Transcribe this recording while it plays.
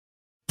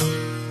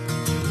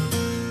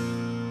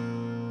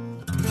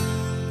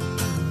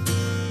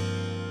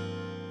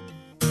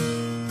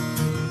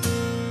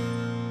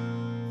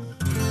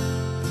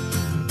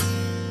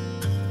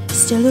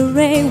still a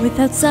ray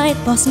without sight,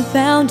 lost and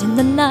found in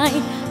the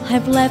night.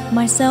 I've left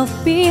myself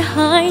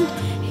behind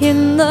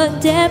in the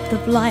depth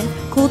of life,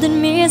 cold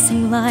and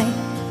missing light.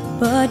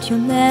 But you'll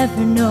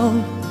never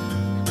know,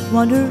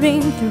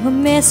 wandering through a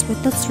mist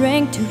without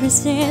strength to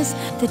resist.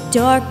 The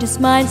darkness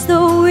minds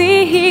the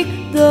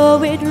weak,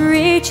 though it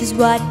reaches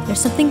wide.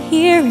 There's something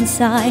here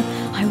inside,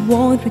 I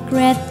won't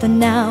regret the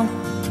now.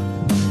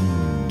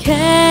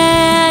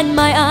 Can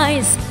my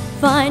eyes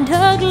find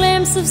a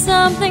glimpse of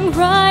something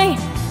bright?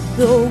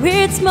 Though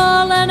it's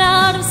small and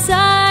out of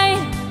sight,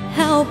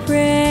 I'll pray.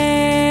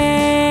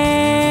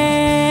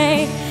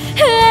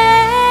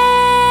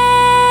 Hey,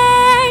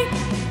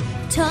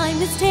 time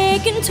has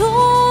taken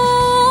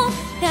toll,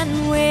 and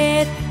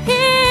with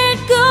it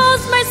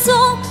goes my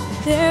soul.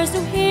 There's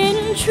no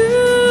hidden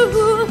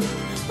truth,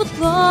 but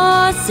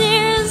loss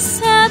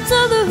is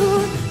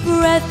absolute.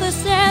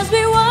 Breathless as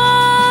we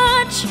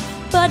watch,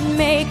 but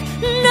make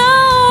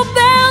no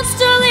bounds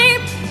to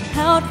leap.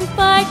 Out we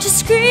fight to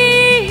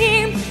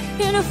scream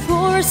in a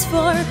force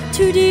far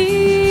too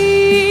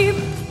deep.